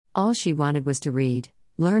All she wanted was to read,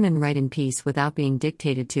 learn and write in peace without being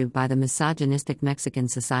dictated to by the misogynistic Mexican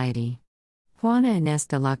society. Juana Inés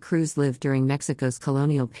de la Cruz lived during Mexico's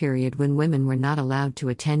colonial period when women were not allowed to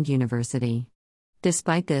attend university.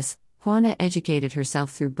 Despite this, Juana educated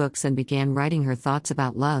herself through books and began writing her thoughts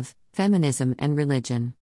about love, feminism, and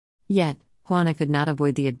religion. Yet, Juana could not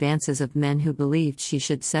avoid the advances of men who believed she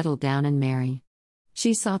should settle down and marry.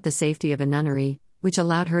 She sought the safety of a nunnery, which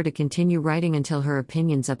allowed her to continue writing until her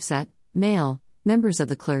opinions upset male members of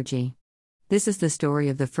the clergy. This is the story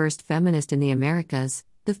of the first feminist in the Americas,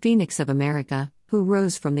 the Phoenix of America, who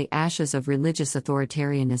rose from the ashes of religious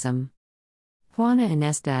authoritarianism. Juana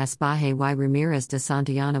Inés de Asbaje y Ramirez de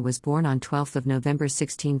Santillana was born on 12 November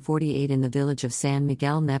 1648 in the village of San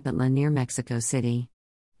Miguel Nepantla near Mexico City.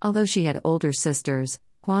 Although she had older sisters,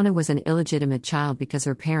 Juana was an illegitimate child because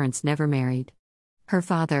her parents never married. Her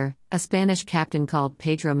father, a Spanish captain called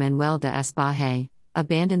Pedro Manuel de Asbaje,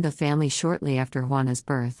 abandoned the family shortly after Juana's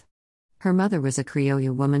birth. Her mother was a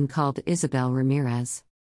Criolla woman called Isabel Ramirez.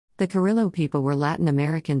 The Carrillo people were Latin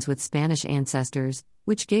Americans with Spanish ancestors,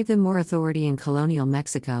 which gave them more authority in colonial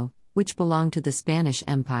Mexico, which belonged to the Spanish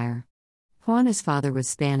Empire. Juana's father was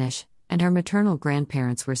Spanish, and her maternal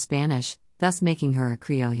grandparents were Spanish, thus making her a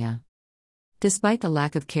Criolla. Despite the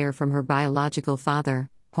lack of care from her biological father,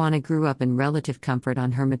 Juana grew up in relative comfort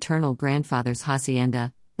on her maternal grandfather's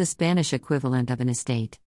hacienda, the Spanish equivalent of an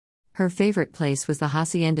estate. Her favorite place was the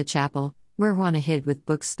hacienda chapel, where Juana hid with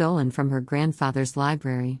books stolen from her grandfather's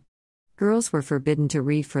library. Girls were forbidden to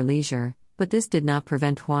read for leisure, but this did not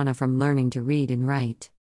prevent Juana from learning to read and write.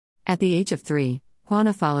 At the age of 3,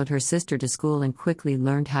 Juana followed her sister to school and quickly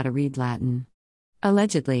learned how to read Latin.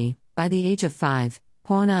 Allegedly, by the age of 5,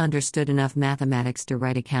 Juana understood enough mathematics to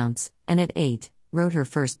write accounts, and at 8, wrote her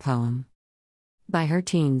first poem. By her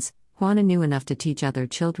teens, Juana knew enough to teach other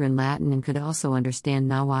children Latin and could also understand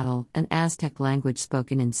Nahuatl, an Aztec language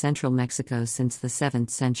spoken in central Mexico since the 7th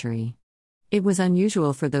century. It was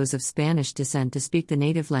unusual for those of Spanish descent to speak the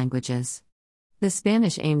native languages. The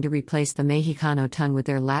Spanish aimed to replace the Mexicano tongue with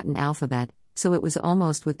their Latin alphabet, so it was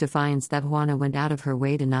almost with defiance that Juana went out of her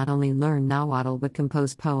way to not only learn Nahuatl but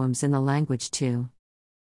compose poems in the language too.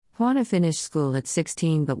 Juana finished school at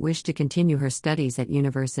 16 but wished to continue her studies at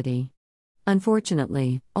university.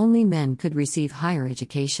 Unfortunately, only men could receive higher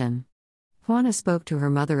education. Juana spoke to her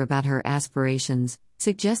mother about her aspirations,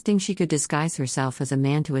 suggesting she could disguise herself as a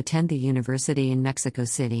man to attend the university in Mexico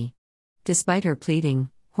City. Despite her pleading,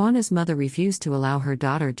 Juana's mother refused to allow her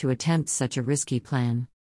daughter to attempt such a risky plan.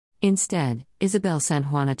 Instead, Isabel sent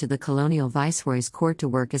Juana to the colonial viceroy's court to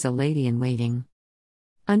work as a lady-in-waiting.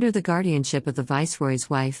 Under the guardianship of the viceroy's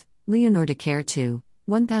wife, Leonor de Quertu,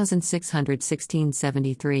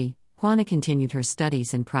 1616-73, Juana continued her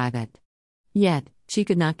studies in private. Yet, she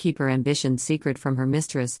could not keep her ambitions secret from her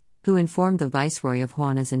mistress, who informed the viceroy of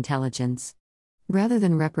Juana's intelligence. Rather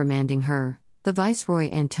than reprimanding her, the viceroy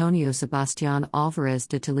Antonio Sebastián Álvarez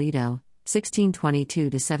de Toledo,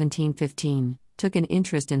 1622-1715, took an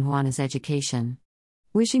interest in Juana's education.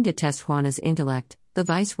 Wishing to test Juana's intellect, the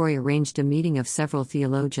viceroy arranged a meeting of several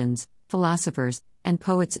theologians, philosophers, and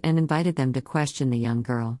poets and invited them to question the young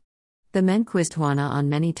girl. The men quizzed Juana on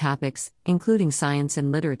many topics, including science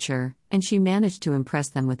and literature, and she managed to impress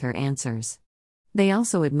them with her answers. They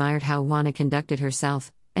also admired how Juana conducted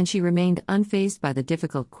herself, and she remained unfazed by the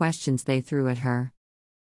difficult questions they threw at her.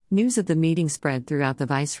 News of the meeting spread throughout the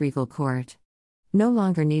viceregal court. No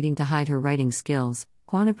longer needing to hide her writing skills,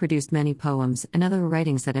 Juana produced many poems and other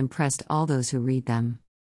writings that impressed all those who read them.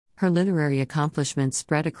 Her literary accomplishments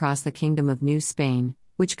spread across the Kingdom of New Spain,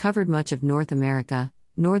 which covered much of North America,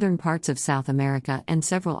 northern parts of South America, and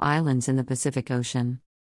several islands in the Pacific Ocean.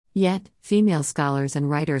 Yet, female scholars and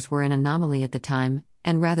writers were an anomaly at the time,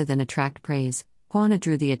 and rather than attract praise, Juana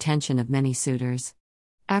drew the attention of many suitors.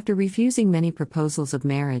 After refusing many proposals of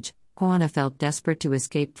marriage, Juana felt desperate to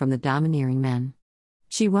escape from the domineering men.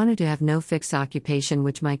 She wanted to have no fixed occupation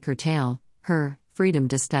which might curtail her freedom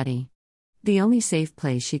to study. The only safe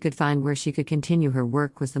place she could find where she could continue her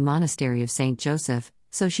work was the monastery of St. Joseph,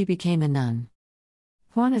 so she became a nun.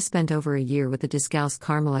 Juana spent over a year with the Descalced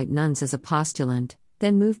Carmelite nuns as a postulant,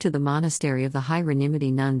 then moved to the monastery of the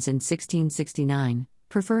Hieronymity nuns in 1669,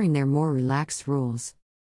 preferring their more relaxed rules.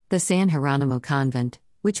 The San Jerónimo convent,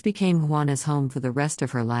 which became Juana's home for the rest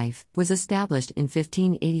of her life, was established in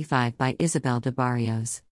 1585 by Isabel de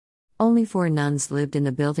Barrios. Only 4 nuns lived in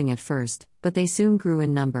the building at first, but they soon grew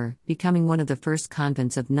in number, becoming one of the first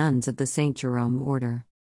convents of nuns of the St. Jerome order.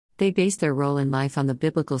 They based their role in life on the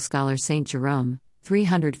biblical scholar St. Jerome,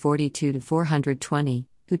 342-420,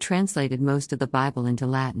 who translated most of the Bible into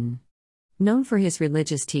Latin. Known for his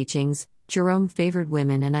religious teachings, Jerome favored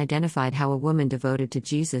women and identified how a woman devoted to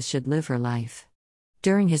Jesus should live her life.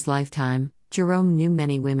 During his lifetime, Jerome knew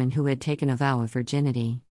many women who had taken a vow of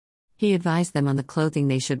virginity. He advised them on the clothing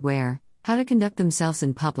they should wear, how to conduct themselves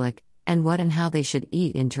in public, and what and how they should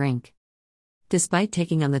eat and drink. Despite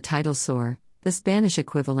taking on the title Sor, the Spanish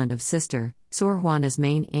equivalent of sister, Sor Juana's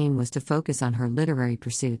main aim was to focus on her literary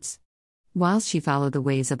pursuits. Whilst she followed the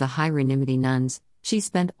ways of the Hieronymity nuns, she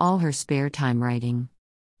spent all her spare time writing.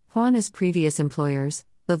 Juana's previous employers,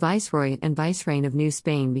 the Viceroy and Vicereine of New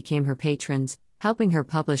Spain, became her patrons, helping her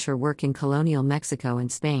publish her work in colonial Mexico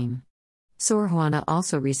and Spain. Sor Juana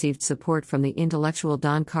also received support from the intellectual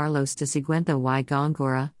Don Carlos de Sigüenza y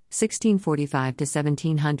Góngora,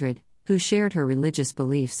 1645–1700, who shared her religious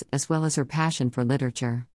beliefs as well as her passion for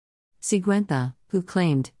literature. Sigüenza, who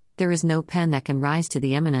claimed, "There is no pen that can rise to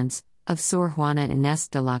the eminence" of Sor Juana Inés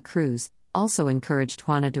de la Cruz, also encouraged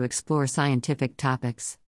Juana to explore scientific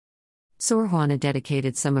topics. Sor Juana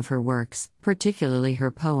dedicated some of her works, particularly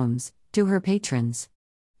her poems, to her patrons.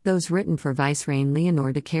 Those written for Vicereine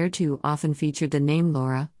Leonor de Quertu often featured the name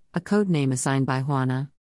Laura, a code name assigned by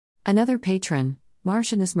Juana. Another patron,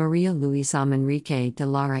 Marchioness Maria Luisa Manrique de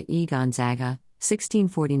Lara y Gonzaga,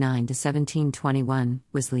 1649–1721,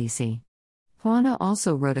 was Lisi. Juana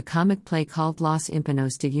also wrote a comic play called Los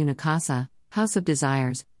Ímpanos de una Casa, House of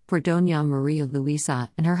Desires, for Doña Maria Luisa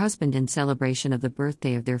and her husband in celebration of the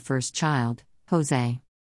birthday of their first child, José.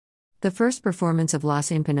 The first performance of Los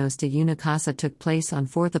Ímpanos de una Casa took place on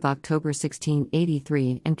 4 October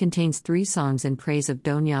 1683 and contains 3 songs in praise of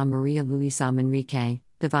Doña Maria Luisa Manrique,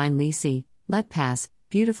 Divine Lisi, Let Pass,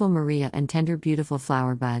 Beautiful Maria and Tender Beautiful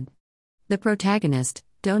Flower Bud. The protagonist,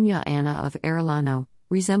 Doña Ana of Arellano,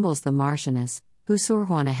 resembles the Marchioness, who Sor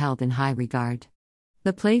Juana held in high regard.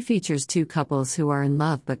 The play features 2 couples who are in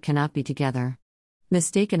love but cannot be together.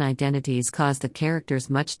 Mistaken identities cause the characters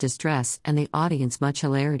much distress and the audience much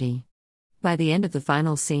hilarity. By the end of the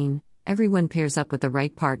final scene, everyone pairs up with the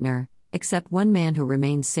right partner, except one man who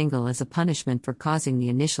remains single as a punishment for causing the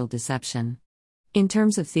initial deception. In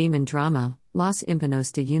terms of theme and drama, Los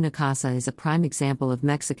Ímpanos de una Casa is a prime example of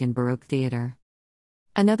Mexican Baroque theater.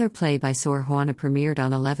 Another play by Sor Juana premiered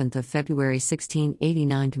on 11 February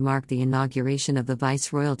 1689 to mark the inauguration of the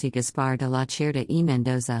Viceroyalty Gaspar de la Cerda y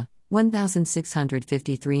Mendoza,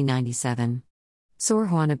 1653–97. Sor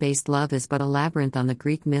Juana based Love is but a Labyrinth on the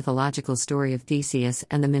Greek mythological story of Theseus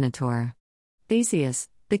and the Minotaur. Theseus,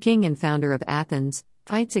 the king and founder of Athens,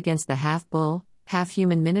 fights against the half-bull,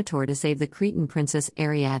 half-human Minotaur to save the Cretan princess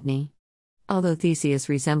Ariadne. Although Theseus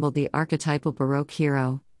resembled the archetypal Baroque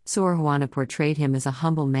hero, Sor Juana portrayed him as a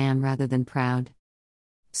humble man rather than proud.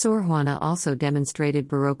 Sor Juana also demonstrated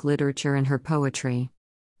Baroque literature in her poetry.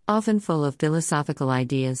 Often full of philosophical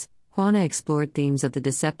ideas, Juana explored themes of the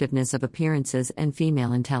deceptiveness of appearances and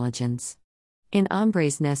female intelligence. In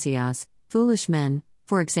Hombres Necios, Foolish Men,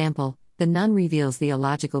 for example, the nun reveals the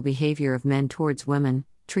illogical behavior of men towards women,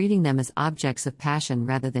 treating them as objects of passion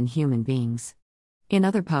rather than human beings. In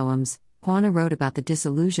other poems, Juana wrote about the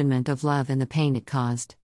disillusionment of love and the pain it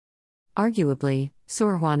caused. Arguably,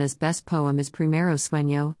 Sor Juana's best poem is Primero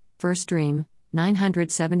Sueño, First Dream,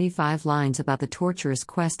 975 lines about the torturous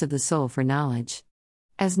quest of the soul for knowledge.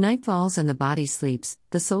 As night falls and the body sleeps,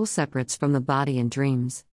 the soul separates from the body and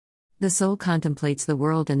dreams. The soul contemplates the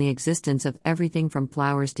world and the existence of everything from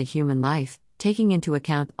flowers to human life, taking into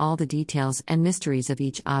account all the details and mysteries of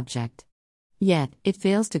each object. Yet, it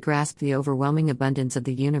fails to grasp the overwhelming abundance of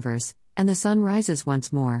the universe, and the sun rises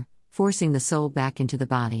once more, forcing the soul back into the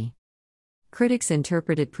body. Critics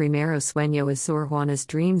interpreted Primero Sueño as Sor Juana's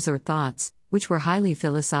dreams or thoughts, which were highly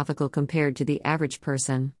philosophical compared to the average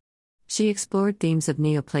person. She explored themes of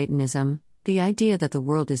Neoplatonism, the idea that the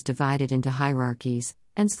world is divided into hierarchies,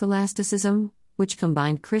 and scholasticism, which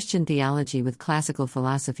combined Christian theology with classical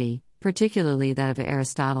philosophy, particularly that of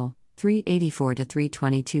Aristotle,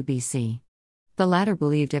 384–322 BC. The latter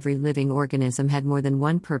believed every living organism had more than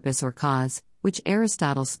one purpose or cause, which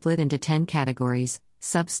Aristotle split into 10 categories: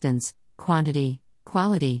 substance, quantity,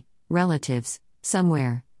 quality, relatives,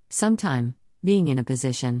 somewhere, sometime, being in a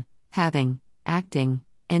position, having, acting,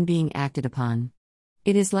 and being acted upon.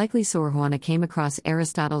 It is likely Sor Juana came across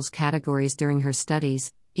Aristotle's categories during her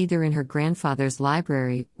studies, either in her grandfather's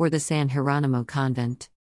library or the San Jeronimo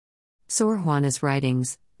convent. Sor Juana's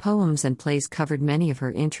writings, poems and plays covered many of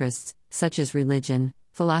her interests, such as religion,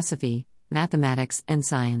 philosophy, mathematics, and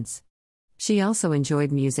science. She also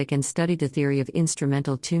enjoyed music and studied the theory of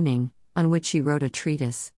instrumental tuning, on which she wrote a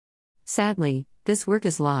treatise. Sadly, this work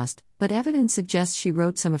is lost, but evidence suggests she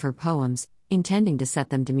wrote some of her poems, intending to set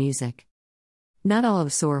them to music. Not all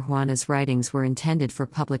of Sor Juana's writings were intended for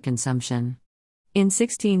public consumption. In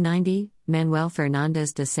 1690, Manuel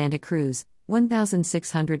Fernández de Santa Cruz,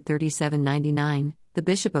 1637–99, the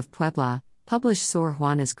Bishop of Puebla, published Sor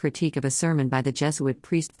Juana's critique of a sermon by the Jesuit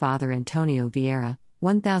priest Father Antonio Vieira,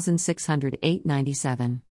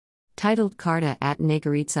 1608–97. Titled Carta at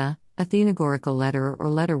Negaritza, Athenagorical letter or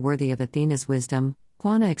letter worthy of Athena's wisdom,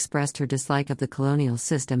 Juana expressed her dislike of the colonial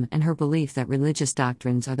system and her belief that religious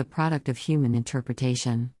doctrines are the product of human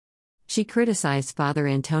interpretation. She criticized Father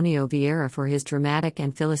Antonio Vieira for his dramatic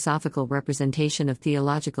and philosophical representation of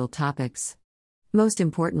theological topics. Most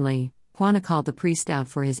importantly, Juana called the priest out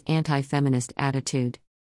for his anti-feminist attitude.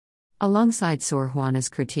 Alongside Sor Juana's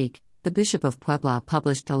critique, the Bishop of Puebla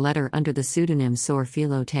published a letter under the pseudonym Sor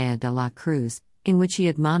Filotea de la Cruz, in which he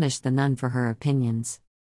admonished the nun for her opinions.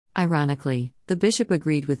 Ironically, the bishop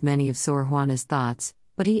agreed with many of Sor Juana's thoughts,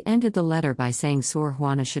 but he ended the letter by saying Sor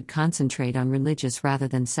Juana should concentrate on religious rather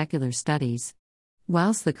than secular studies.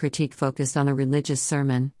 Whilst the critique focused on a religious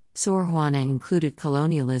sermon, Sor Juana included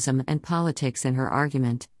colonialism and politics in her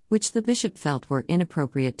argument, which the bishop felt were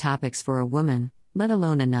inappropriate topics for a woman, let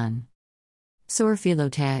alone a nun. Sor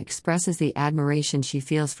Filotea expresses the admiration she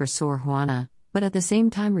feels for Sor Juana, but at the same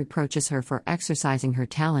time reproaches her for exercising her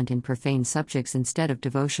talent in profane subjects instead of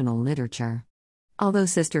devotional literature. Although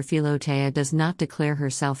Sister Filotea does not declare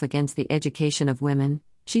herself against the education of women,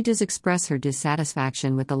 she does express her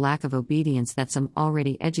dissatisfaction with the lack of obedience that some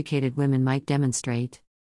already educated women might demonstrate.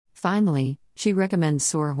 Finally, she recommends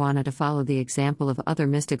Sor Juana to follow the example of other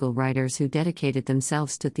mystical writers who dedicated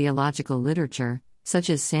themselves to theological literature,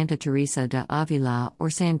 such as Santa Teresa de Avila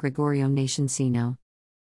or San Gregorio Nacianceno.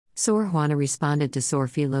 Sor Juana responded to Sor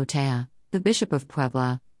Filotea, the Bishop of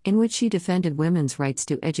Puebla, in which she defended women's rights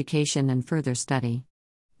to education and further study.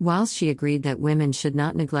 Whilst she agreed that women should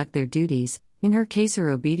not neglect their duties, in her case her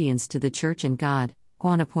obedience to the Church and God,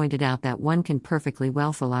 Juana pointed out that one can perfectly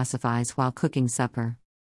well philosophize while cooking supper.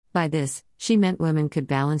 By this, she meant women could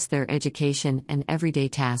balance their education and everyday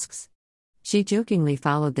tasks. She jokingly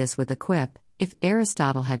followed this with a quip, if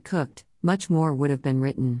Aristotle had cooked, much more would have been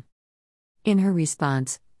written. In her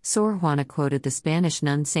response, Sor Juana quoted the Spanish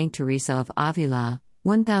nun Saint Teresa of Avila,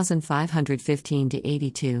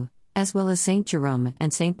 1515–82, as well as Saint Jerome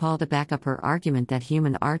and Saint Paul to back up her argument that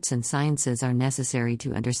human arts and sciences are necessary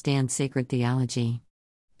to understand sacred theology.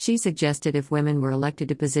 She suggested if women were elected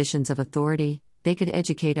to positions of authority, they could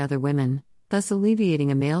educate other women, thus alleviating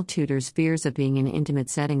a male tutor's fears of being in intimate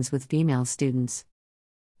settings with female students.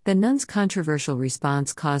 The nun's controversial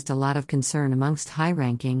response caused a lot of concern amongst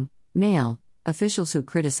high-ranking, male, officials who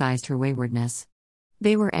criticized her waywardness.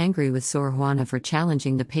 They were angry with Sor Juana for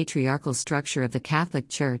challenging the patriarchal structure of the Catholic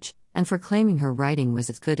Church, and for claiming her writing was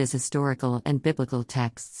as good as historical and biblical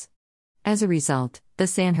texts. As a result, the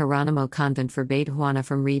San Jeronimo convent forbade Juana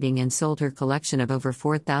from reading and sold her collection of over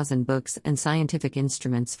 4,000 books and scientific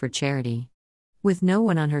instruments for charity. With no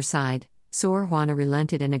one on her side, Sor Juana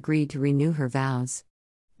relented and agreed to renew her vows.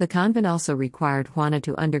 The convent also required Juana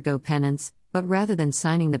to undergo penance, but rather than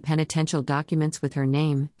signing the penitential documents with her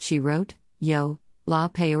name, she wrote, Yo, la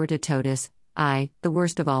peor de todas, I, the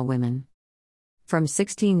worst of all women. From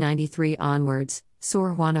 1693 onwards,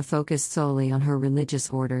 Sor Juana focused solely on her religious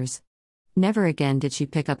orders. Never again did she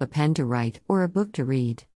pick up a pen to write or a book to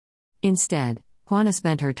read. Instead, Juana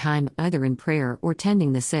spent her time either in prayer or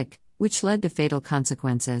tending the sick, which led to fatal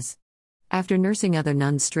consequences. After nursing other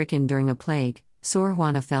nuns stricken during a plague, Sor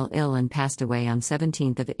Juana fell ill and passed away on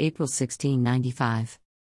 17 April 1695.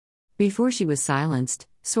 Before she was silenced,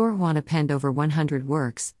 Sor Juana penned over 100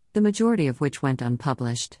 works, the majority of which went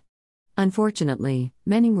unpublished. Unfortunately,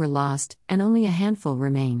 many were lost, and only a handful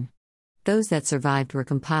remain. Those that survived were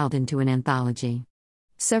compiled into an anthology.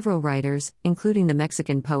 Several writers, including the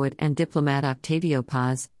Mexican poet and diplomat Octavio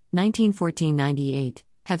Paz, 1914–98,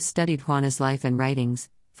 have studied Juana's life and writings,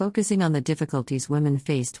 focusing on the difficulties women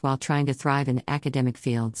faced while trying to thrive in academic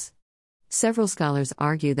fields. Several scholars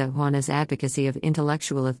argue that Juana's advocacy of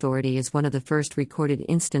intellectual authority is one of the first recorded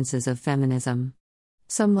instances of feminism.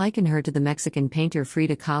 Some liken her to the Mexican painter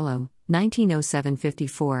Frida Kahlo,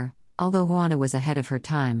 1907–54, although Juana was ahead of her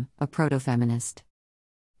time, a proto-feminist.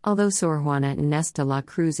 Although Sor Juana Inés de la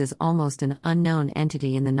Cruz is almost an unknown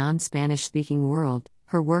entity in the non-Spanish-speaking world,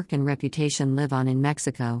 her work and reputation live on in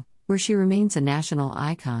Mexico, where she remains a national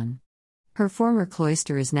icon. Her former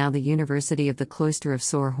cloister is now the University of the Cloister of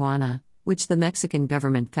Sor Juana, which the Mexican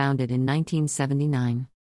government founded in 1979.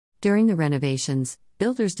 During the renovations,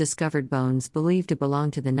 builders discovered bones believed to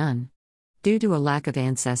belong to the nun. Due to a lack of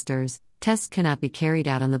ancestors, tests cannot be carried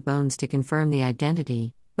out on the bones to confirm the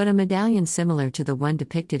identity, but a medallion similar to the one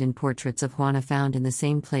depicted in portraits of Juana found in the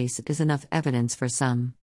same place is enough evidence for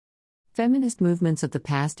some. Feminist movements of the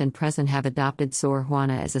past and present have adopted Sor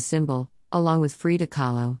Juana as a symbol, along with Frida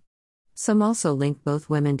Kahlo. Some also link both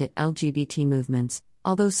women to LGBT movements,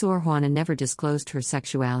 although Sor Juana never disclosed her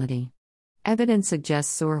sexuality. Evidence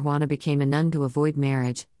suggests Sor Juana became a nun to avoid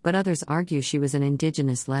marriage, but others argue she was an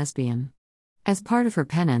indigenous lesbian. As part of her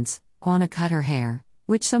penance, Juana cut her hair,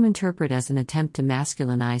 which some interpret as an attempt to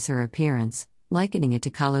masculinize her appearance, likening it to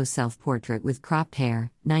Kahlo's self-portrait with cropped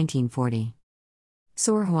hair, 1940.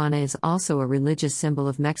 Sor Juana is also a religious symbol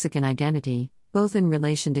of Mexican identity, both in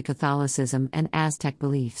relation to Catholicism and Aztec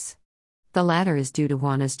beliefs. The latter is due to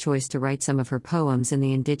Juana's choice to write some of her poems in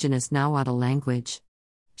the indigenous Nahuatl language.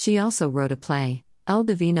 She also wrote a play, El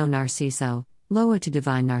Divino Narciso, Loa to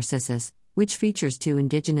Divine Narcissus, which features two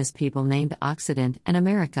indigenous people named Occident and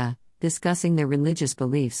America, discussing their religious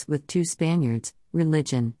beliefs with two Spaniards,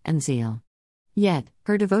 religion and zeal. Yet,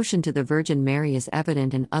 her devotion to the Virgin Mary is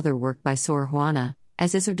evident in other work by Sor Juana,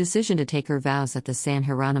 as is her decision to take her vows at the San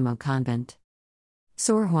Jeronimo convent.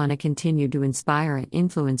 Sor Juana continued to inspire and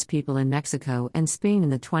influence people in Mexico and Spain in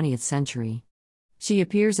the 20th century. She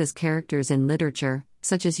appears as characters in literature,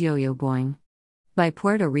 such as Yo-Yo Boing. By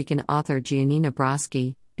Puerto Rican author Giannina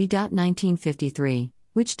Brodsky, b. 1953,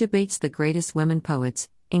 which debates the greatest women poets,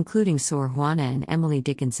 including Sor Juana and Emily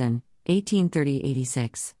Dickinson,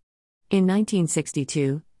 1830-86. In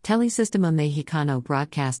 1962, Telesistema Mexicano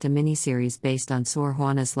broadcast a miniseries based on Sor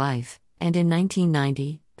Juana's life, and in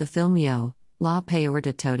 1990, the film Yo, La Peor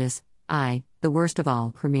de Todas, I, the Worst of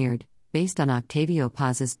All premiered, based on Octavio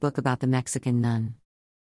Paz's book about the Mexican nun.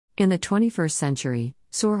 In the 21st century,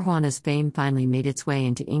 Sor Juana's fame finally made its way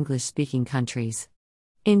into English-speaking countries.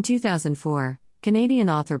 In 2004, Canadian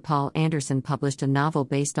author Paul Anderson published a novel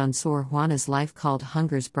based on Sor Juana's life called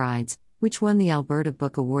Hunger's Brides, which won the Alberta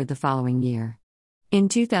Book Award the following year. In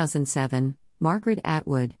 2007, Margaret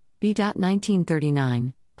Atwood, b.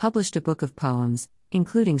 1939, published a book of poems,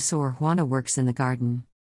 including Sor Juana Works in the Garden.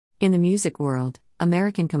 In the music world,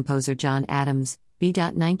 American composer John Adams, b.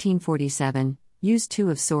 1947, used two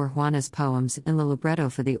of Sor Juana's poems in the libretto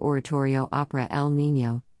for the oratorio opera El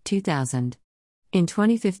Niño, 2000. In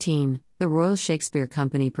 2015, the Royal Shakespeare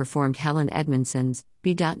Company performed Helen Edmondson's,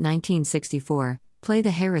 b. 1964, play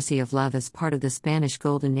The Heresy of Love as part of the Spanish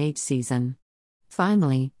Golden Age season.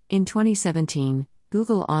 Finally, in 2017,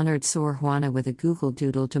 Google honored Sor Juana with a Google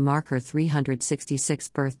Doodle to mark her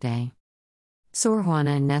 366th birthday. Sor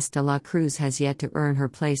Juana Inés de la Cruz has yet to earn her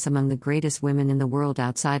place among the greatest women in the world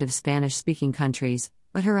outside of Spanish-speaking countries,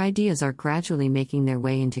 but her ideas are gradually making their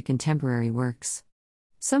way into contemporary works.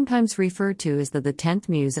 Sometimes referred to as the 10th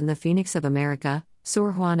Muse and the Phoenix of America,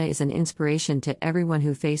 Sor Juana is an inspiration to everyone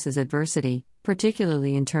who faces adversity,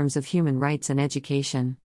 particularly in terms of human rights and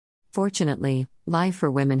education. Fortunately, life for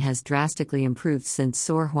women has drastically improved since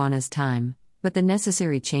Sor Juana's time, but the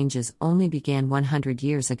necessary changes only began 100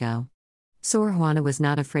 years ago. Sor Juana was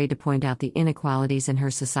not afraid to point out the inequalities in her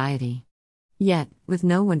society. Yet, with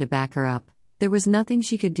no one to back her up, there was nothing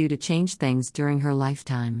she could do to change things during her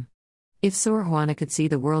lifetime. If Sor Juana could see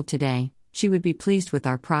the world today, she would be pleased with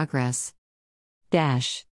our progress.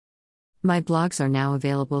 My blogs are now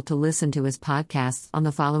available to listen to as podcasts on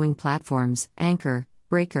the following platforms: Anchor,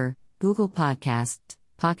 Breaker, Google Podcasts,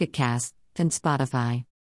 Pocket Casts, and Spotify.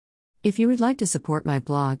 If you would like to support my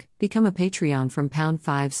blog, become a Patreon from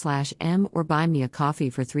 #5/m or buy me a coffee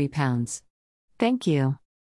for £3. Thank you.